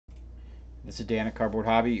This is Dan at Cardboard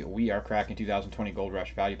Hobby. We are cracking 2020 Gold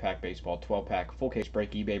Rush Value Pack Baseball 12-pack full case break,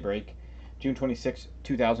 eBay break. June 26,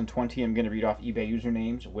 2020. I'm going to read off eBay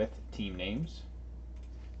usernames with team names.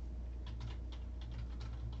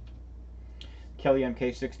 Kelly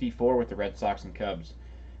MK64 with the Red Sox and Cubs.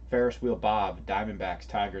 Ferris Wheel Bob, Diamondbacks,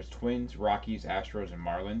 Tigers, Twins, Rockies, Astros, and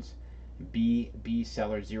Marlins. B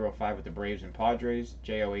Seller 05 with the Braves and Padres.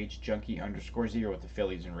 JOH Junkie _0 with the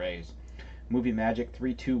Phillies and Rays. Movie Magic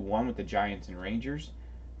 321 with the Giants and Rangers.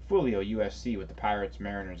 Fulio USC with the Pirates,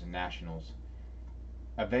 Mariners, and Nationals.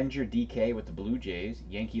 Avenger DK with the Blue Jays.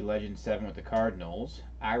 Yankee Legend 7 with the Cardinals.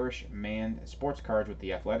 Irish Man Sports Cards with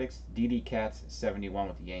the Athletics. DD Cats 71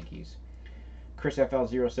 with the Yankees. Chris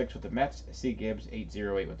FL06 with the Mets. C Gibbs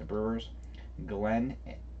 808 with the Brewers. Glenn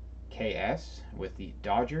KS with the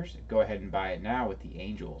Dodgers. Go ahead and buy it now with the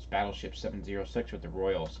Angels. Battleship 706 with the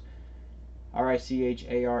Royals.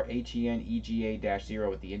 RICHARHENEGA-0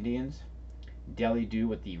 with the Indians. Deli Do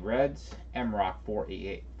with the Reds. MRock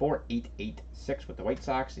 4886 with the White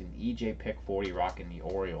Sox. And EJ Pick 40 rocking the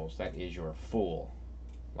Orioles. That is your full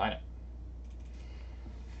lineup.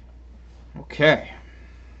 Okay.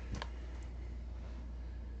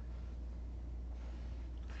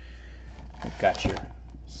 We've got your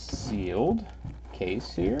sealed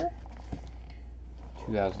case here.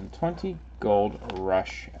 2020 Gold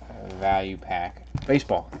Rush Value Pack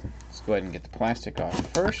Baseball. Let's go ahead and get the plastic off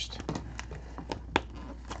first.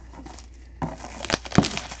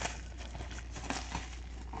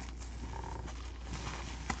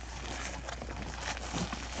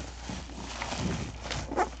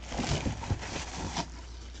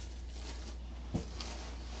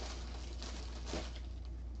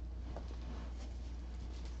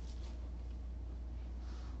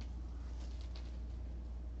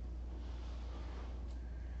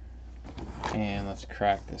 And let's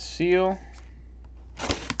crack the seal. And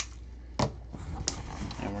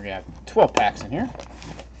we're going to have 12 packs in here.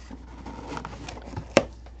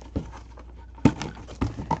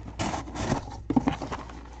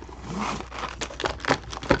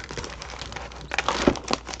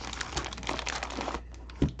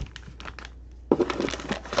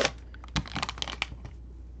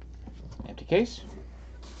 Empty case.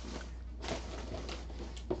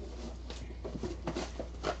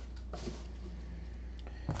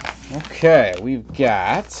 Okay, we've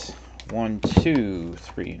got 1, 2,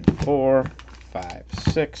 3, and 4, 5,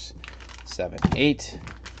 6, 7, 8,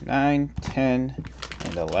 9, 10,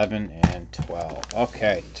 and 11, and 12.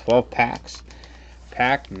 Okay, 12 packs.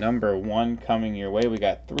 Pack number 1 coming your way. We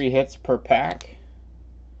got 3 hits per pack.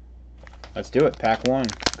 Let's do it. Pack 1.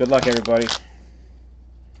 Good luck, everybody.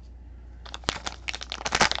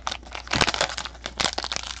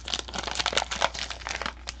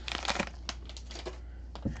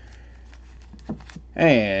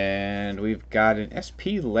 And we've got an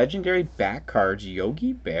SP Legendary Back Cards,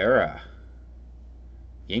 Yogi Berra.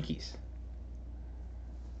 Yankees.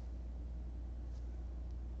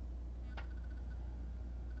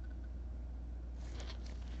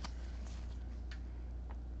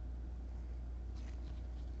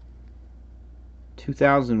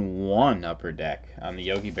 (2001) Upper Deck on the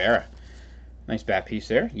Yogi Berra. Nice bat piece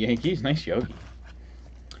there. Yankees, nice Yogi.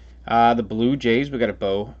 The Blue Jays, we got a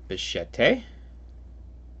Bo Bichette.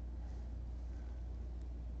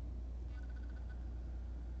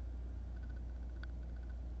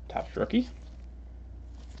 Topps rookie.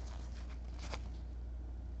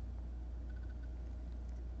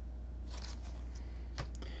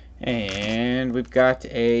 And we've got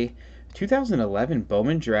a 2011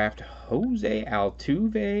 Bowman Draft Jose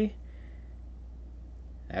Altuve.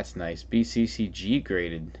 That's nice. BCCG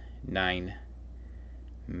graded 9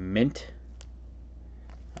 mint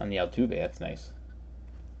on the Altuve. That's nice.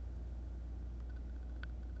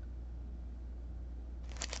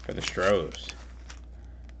 For the Stros.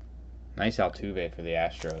 Nice Altuve for the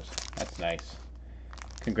Astros. That's nice.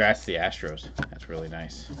 Congrats to the Astros. That's really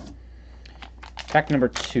nice. Pack number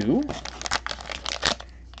 2.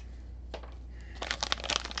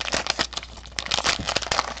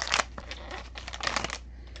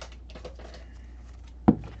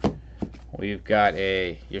 We've got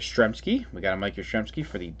a Yastrzemski. We got a Mike Yastrzemski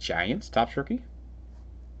for the Giants. Topps rookie.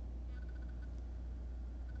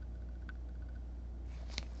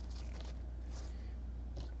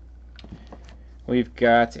 We've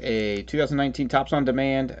got a 2019 Topps on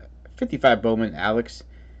Demand 55 Bowman Alex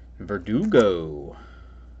Verdugo.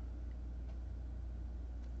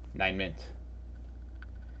 9 mint.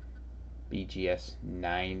 BGS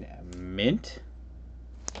 9 mint.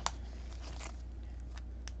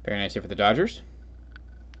 Very nice here for the Dodgers.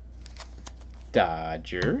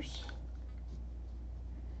 Dodgers.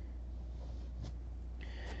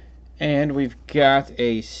 And we've got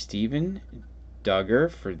a Steven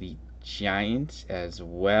Duggar for the Giants as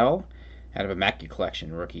well. Out of a Mackey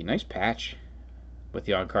Collection rookie. Nice patch with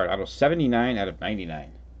the on-card auto. 79 out of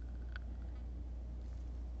 99.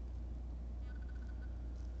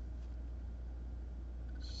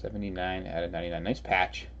 $79 out of 99. Nice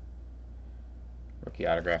patch. Rookie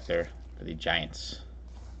autograph there for the Giants.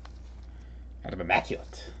 Out of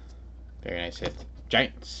Immaculate. Very nice hit.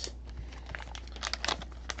 Giants.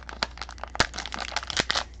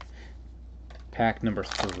 Pack number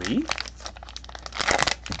 3.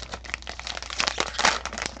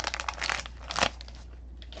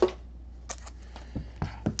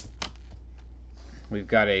 We've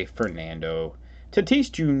got a Fernando Tatis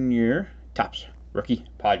Jr. Topps rookie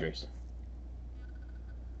Padres.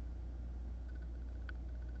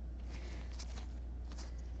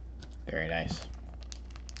 Very nice.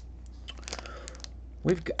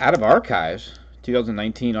 We've got, out of archives,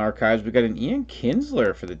 2019 archives, we've got an Ian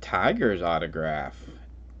Kinsler for the Tigers autograph.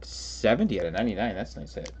 70 out of 99. That's a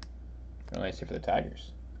nice hit. Real nice hit for the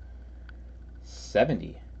Tigers.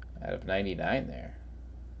 70 out of 99 there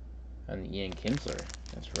on the Ian Kinsler.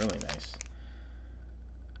 That's really nice.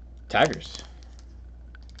 Tigers.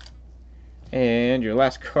 And your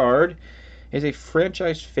last card is a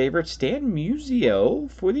franchise favorite, Stan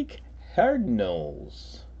Musial for the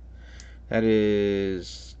Cardinals. That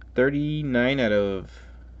is 39 out of,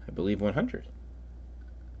 I believe, 100.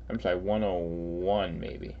 I'm sorry, 101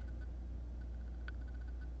 maybe.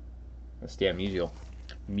 That's Stan Musial.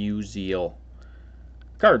 Musial.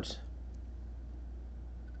 Cards.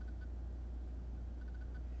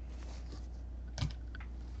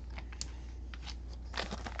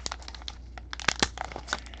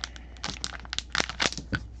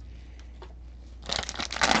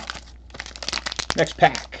 Next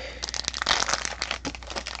pack.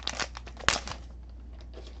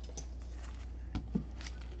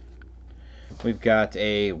 We've got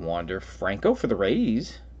a Wander Franco for the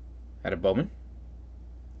Rays out of Bowman.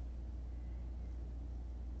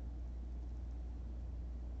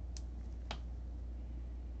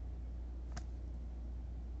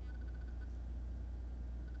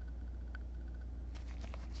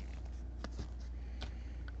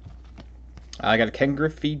 I got a Ken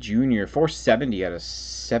Griffey Jr. 470 out of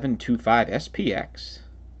 725 SPX.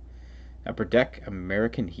 Upper Deck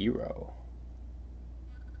American Hero.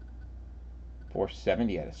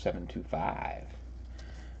 470 out of 725.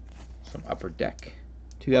 Some Upper Deck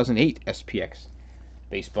 2008 SPX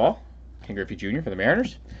baseball. Ken Griffey Jr. for the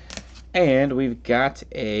Mariners. And we've got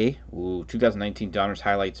a 2019 Donruss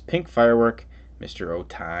Highlights Pink Firework, Mr.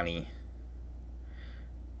 Ohtani.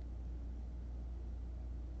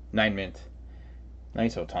 9 mint.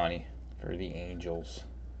 Nice Ohtani for the Angels.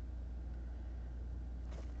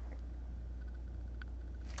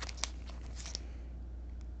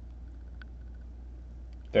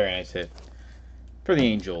 Very nice hit for the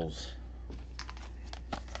Angels.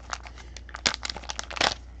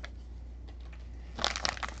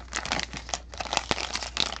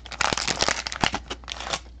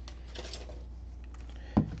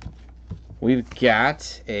 We've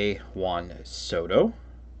got a Juan Soto.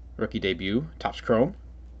 Rookie debut, Topps Chrome,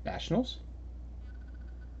 Nationals.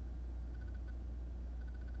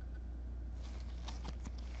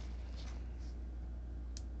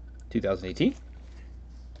 (2018)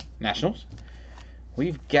 Nationals.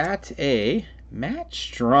 We've got a Matt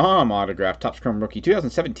Strahm autograph, Topps Chrome rookie.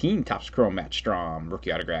 2017 Topps Chrome Matt Strahm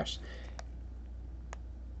rookie autographs.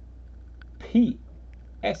 PSA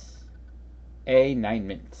 9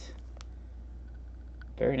 mint.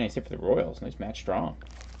 Very nice hit for the Royals. Nice Matt Strahm.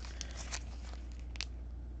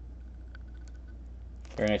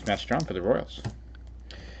 Very nice Matt Strahm for the Royals.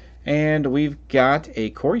 And we've got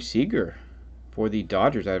a Corey Seager for the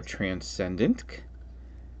Dodgers out of Transcendent.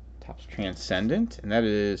 Topps Transcendent. And that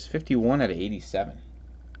is 51 out of 87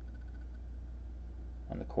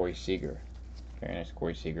 on the Corey Seager. Very nice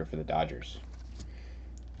Corey Seager for the Dodgers.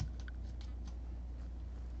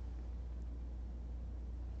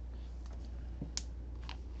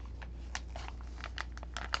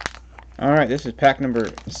 All right, this is pack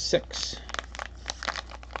number 6.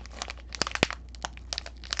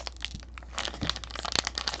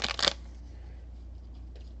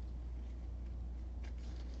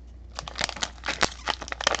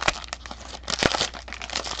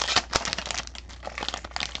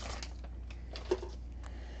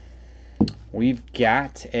 We've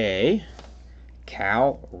got a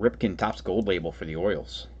Cal Ripken Topps Gold label for the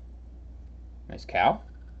Orioles. Nice Cal.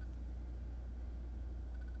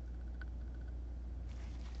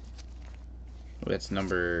 That's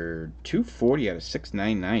number 240 out of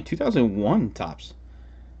 699. 2001 Topps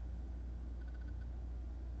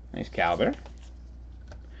Nice caliber.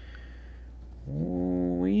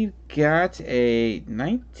 We've got a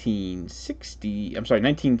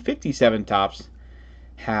 1957 Topps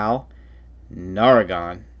Hal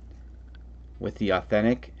Naragon with the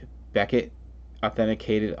authentic Beckett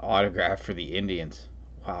authenticated autograph for the Indians.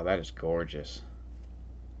 Wow, that is gorgeous.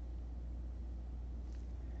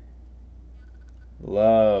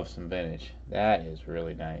 Love some vintage. That is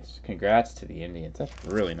really nice. Congrats to the Indians. That's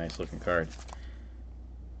a really nice looking card.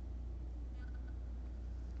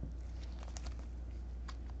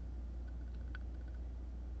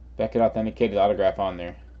 Beckett authenticated autograph on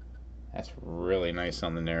there. That's really nice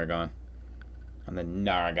on the Naragon.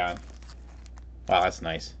 Wow, that's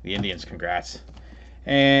nice. The Indians, congrats.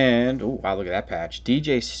 And, oh, wow, look at that patch.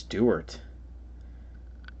 DJ Stewart.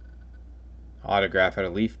 Autograph out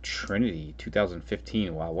of Leaf Trinity,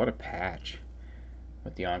 2015. Wow, what a patch.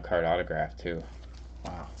 With the on-card autograph, too.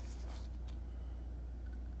 Wow.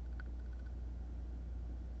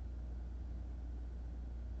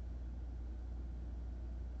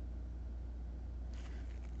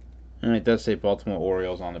 And it does say Baltimore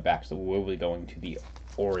Orioles on the back, so we'll be going to the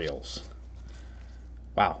Orioles.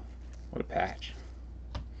 Wow, what a patch.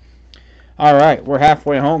 All right, we're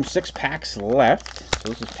halfway home. 6 packs left. So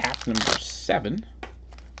this is pack number 7.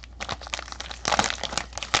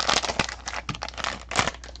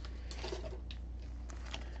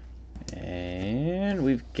 And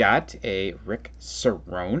we've got a Rick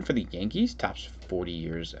Cerrone for the Yankees. Topps 40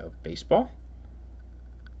 years of baseball.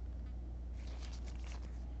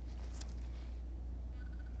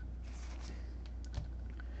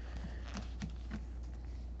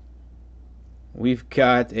 We've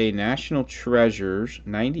got a National Treasures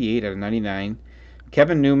 98 out of 99.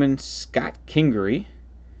 Kevin Newman, Scott Kingery.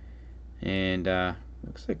 And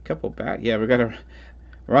looks like a couple back. Yeah, we got a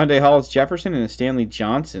Rondé Hollis Jefferson and a Stanley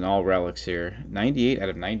Johnson, all relics here. 98 out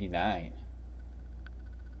of 99.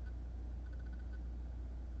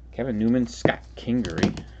 Kevin Newman, Scott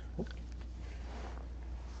Kingery.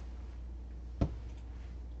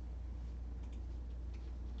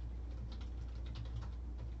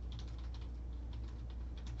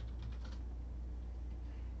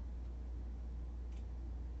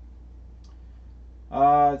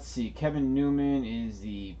 Let's see. Kevin Newman is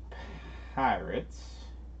the Pirates.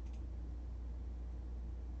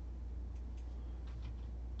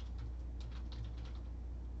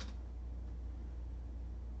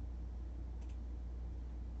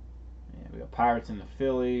 Yeah, we got Pirates and the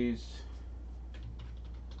Phillies.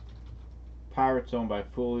 Pirates owned by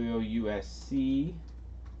Folio USC.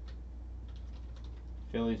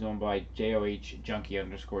 Phillies owned by JOH Junkie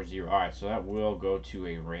 _0. Alright, so that will go to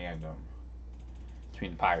a random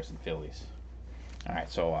between the Pirates and Phillies.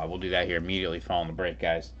 Alright, so we'll do that here immediately following the break,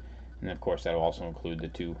 guys. And of course, that will also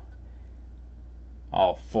include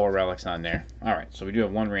all 4 relics on there. Alright, so we do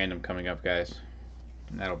have one random coming up, guys.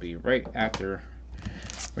 And that'll be right after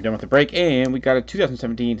we're done with the break. And we got a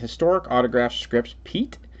 2017 Historic Autograph Scripts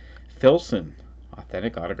Pete Filson.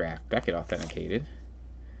 Authentic autograph. Beckett authenticated.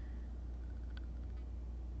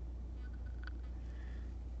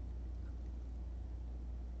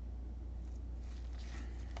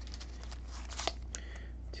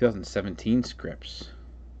 '17 scripts.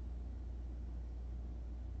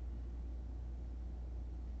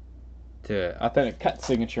 The authentic cut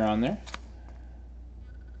signature on there.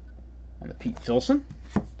 On the Pete Filson.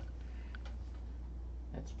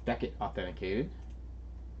 That's Beckett authenticated.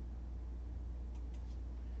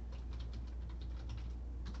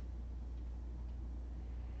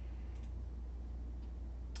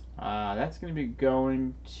 That's going to be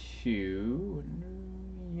going to...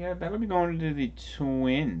 Yeah, that'll be going to the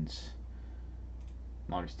Twins.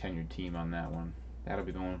 Longest tenured team on that one. That'll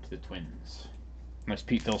be going to the Twins. Nice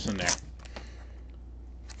Pete Filson there.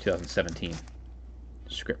 2017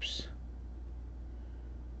 scripts.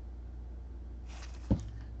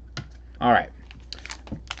 All right.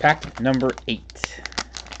 Pack number 8.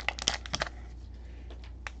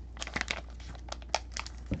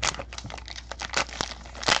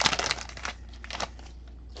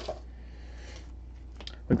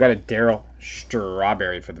 We've got a Darryl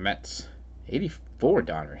Strawberry for the Mets. 84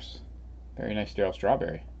 Donners. Very nice Darryl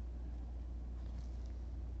Strawberry.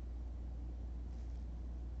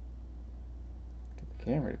 Get the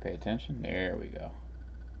camera to pay attention. There we go.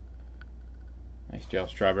 Nice Darryl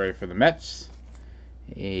Strawberry for the Mets.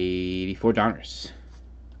 84 Donners.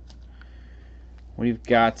 We've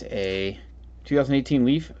got a 2018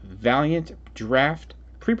 Leaf Valiant Draft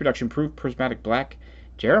Pre-Production Proof Prismatic Black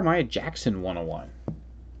Jeremiah Jackson 101.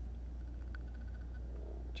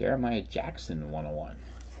 Jeremiah Jackson 101.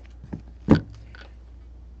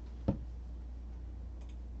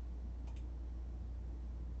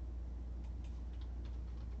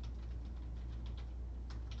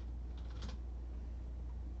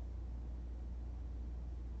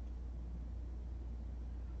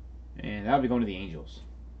 And that'll be going to the Angels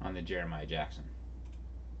on the Jeremiah Jackson.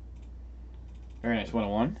 Very nice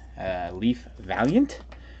 101. Leaf Valiant,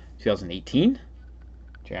 2018.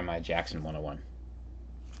 Jeremiah Jackson 101.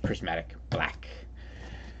 Prismatic Black.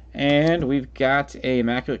 And we've got a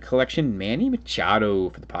Immaculate Collection Manny Machado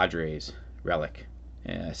for the Padres. Relic.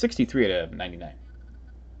 63 out of 99.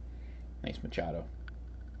 Nice Machado.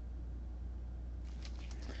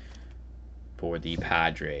 For the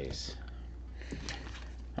Padres.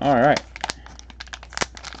 Alright.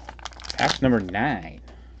 Pack number 9.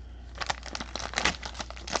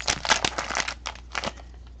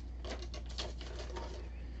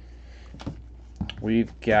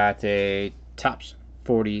 We've got a Topps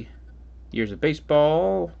 40 Years of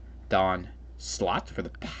Baseball, Don Slott for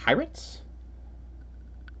the Pirates.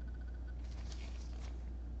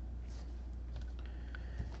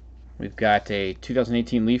 We've got a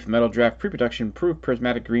 2018 Leaf Metal Draft Pre-Production Proof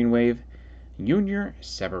Prismatic Green Wave, Junior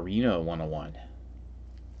Severino 101.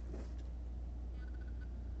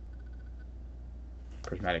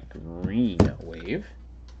 Prismatic Green Wave.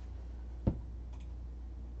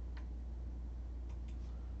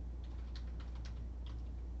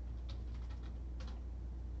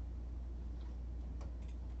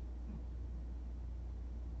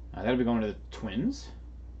 That'll be going to the Twins.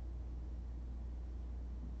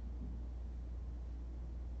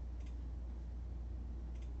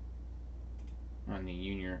 On the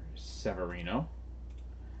Junior Severino.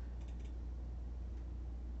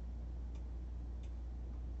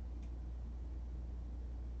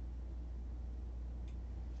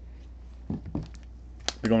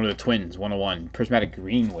 We're going to the Twins, 101. Prismatic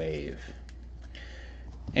Green Wave.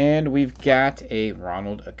 And we've got a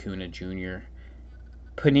Ronald Acuna Jr.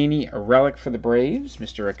 Panini Relic for the Braves,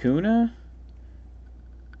 Mr. Acuna.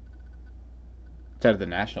 It's out of the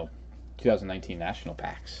 2019 National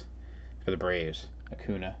Packs for the Braves.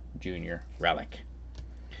 Acuna Jr. Relic.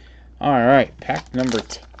 Alright, pack number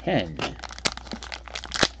 10.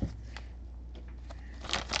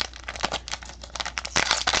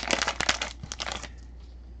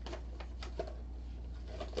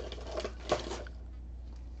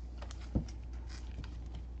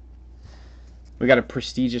 We got a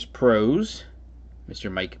Prestigious Pros,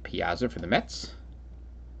 Mr. Mike Piazza for the Mets.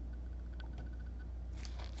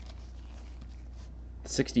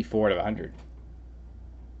 64 out of 100.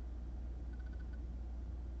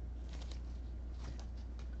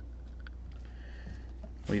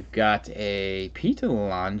 We've got a Pete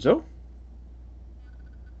Alonso.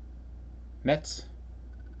 Mets.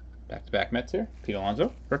 Back-to-back Mets here. Pete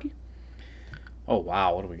Alonso, rookie. Oh,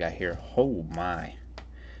 wow. What do we got here? Oh, my.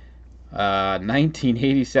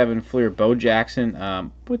 1987 Fleer Bo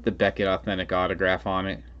Jackson with the Beckett Authentic autograph on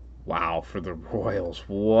it. Wow, for the Royals.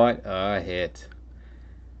 What a hit.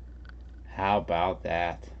 How about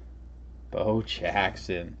that? Bo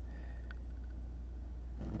Jackson.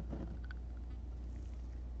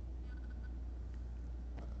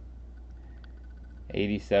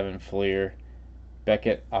 '87 Fleer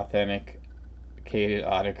Beckett Authenticated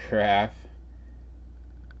autograph.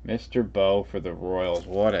 Mr. Bo for the Royals.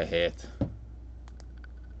 What a hit.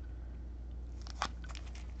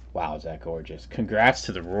 Wow, is that gorgeous. Congrats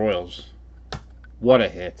to the Royals. What a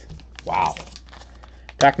hit. Wow.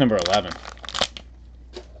 Pack number 11.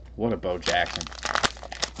 What a Bo Jackson.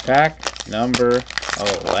 Pack number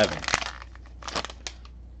 11.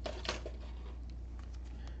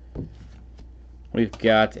 We've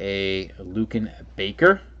got a Lucan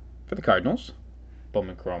Baker for the Cardinals.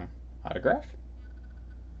 Bowman Chrome autograph.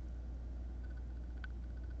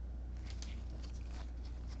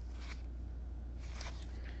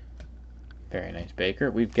 Very nice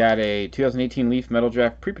Baker. We've got a 2018 Leaf Metal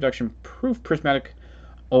Draft Pre-Production Proof Prismatic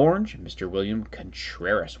Orange, Mr. William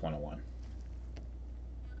Contreras 101.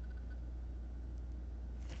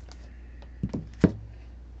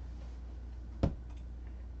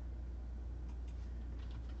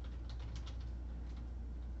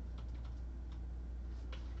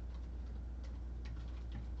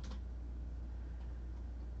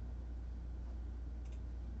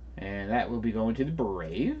 And that will be going to the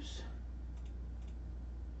Braves.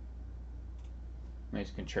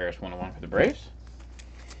 Nice Contreras 101 for the Braves.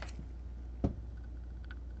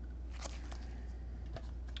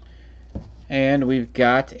 And we've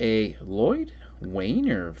got a Lloyd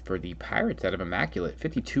Wayner for the Pirates out of Immaculate.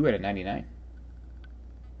 52 out of 99.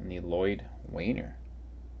 And the Lloyd Wayner.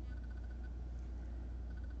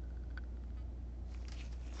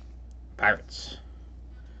 Pirates.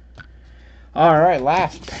 Alright,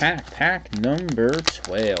 last pack. Pack number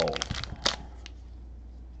 12.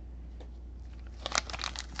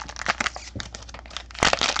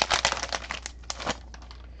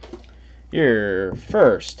 Your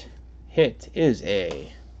first hit is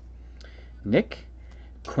a Nick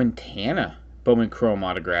Quintana Bowman Chrome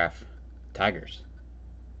autograph, Tigers.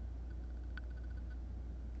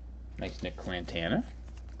 Nice Nick Quintana.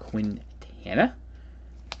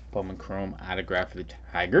 Bowman Chrome autograph for the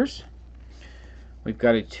Tigers. We've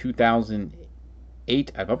got a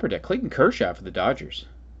 2008 Upper Deck Clayton Kershaw for the Dodgers.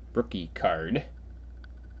 Rookie card.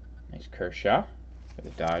 Nice Kershaw for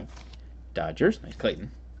the Dodgers. Nice Clayton.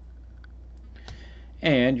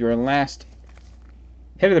 And your last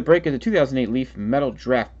hit of the break is the 2008 Leaf Metal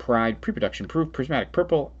Draft Pride Pre-Production Proof Prismatic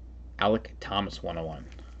Purple Alec Thomas 101.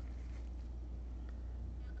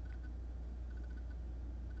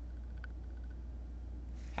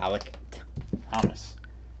 Alec Thomas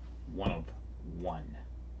 101.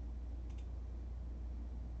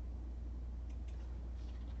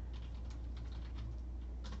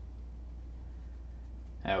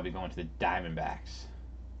 That will be going to the Diamondbacks.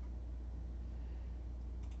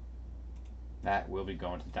 That will be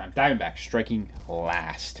going to the Diamondbacks, striking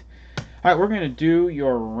last. All right, we're going to do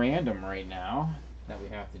your random right now that we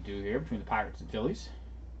have to do here between the Pirates and Phillies.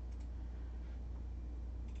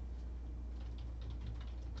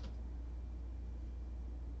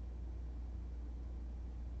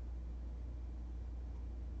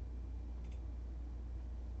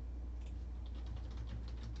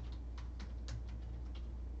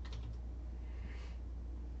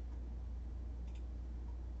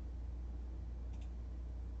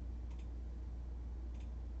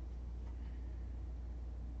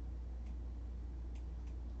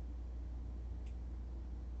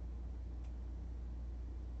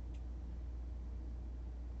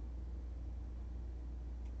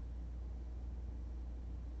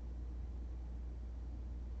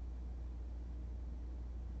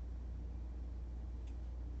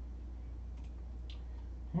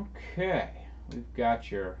 Okay, we've got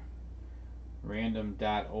your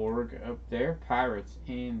random.org up there, Pirates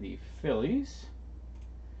and the Phillies.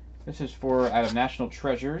 This is for, out of National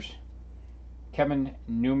Treasures, Kevin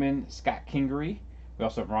Newman, Scott Kingery. We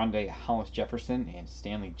also have Rondé Hollis Jefferson and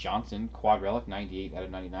Stanley Johnson, Quad Relic, 98 out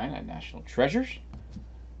of 99 at National Treasures.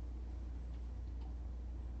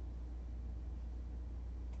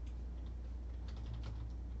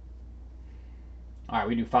 All right,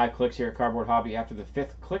 we do 5 clicks here at Cardboard Hobby. After the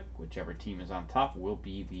 5th click, whichever team is on top will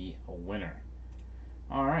be the winner.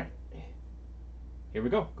 All right, here we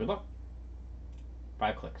go. Good luck.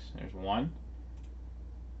 5 clicks. There's 1.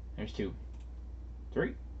 There's 2.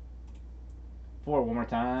 3. 4. One more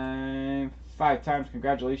time. 5 times.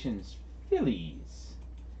 Congratulations, Phillies.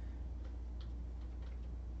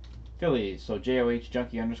 Phillies. So JOH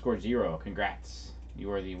Junkie _0. Congrats. You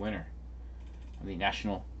are the winner of the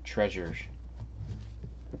National Treasures.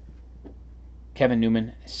 Kevin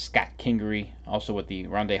Newman, Scott Kingery, also with the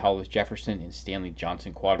Rondé Hollis Jefferson and Stanley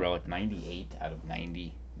Johnson Quad Relic, 98 out of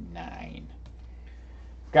 99.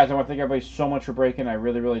 Guys, I want to thank everybody so much for breaking. I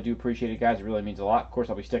really, really do appreciate it, guys. It really means a lot. Of course,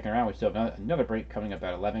 I'll be sticking around. We still have another break coming up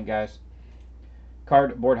at 11, guys.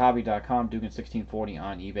 Cardboardhobby.com, Dugan 1640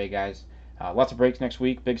 on eBay, guys. Lots of breaks next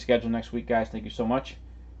week. Big schedule next week, guys. Thank you so much.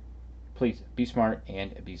 Please be smart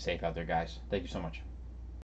and be safe out there, guys. Thank you so much.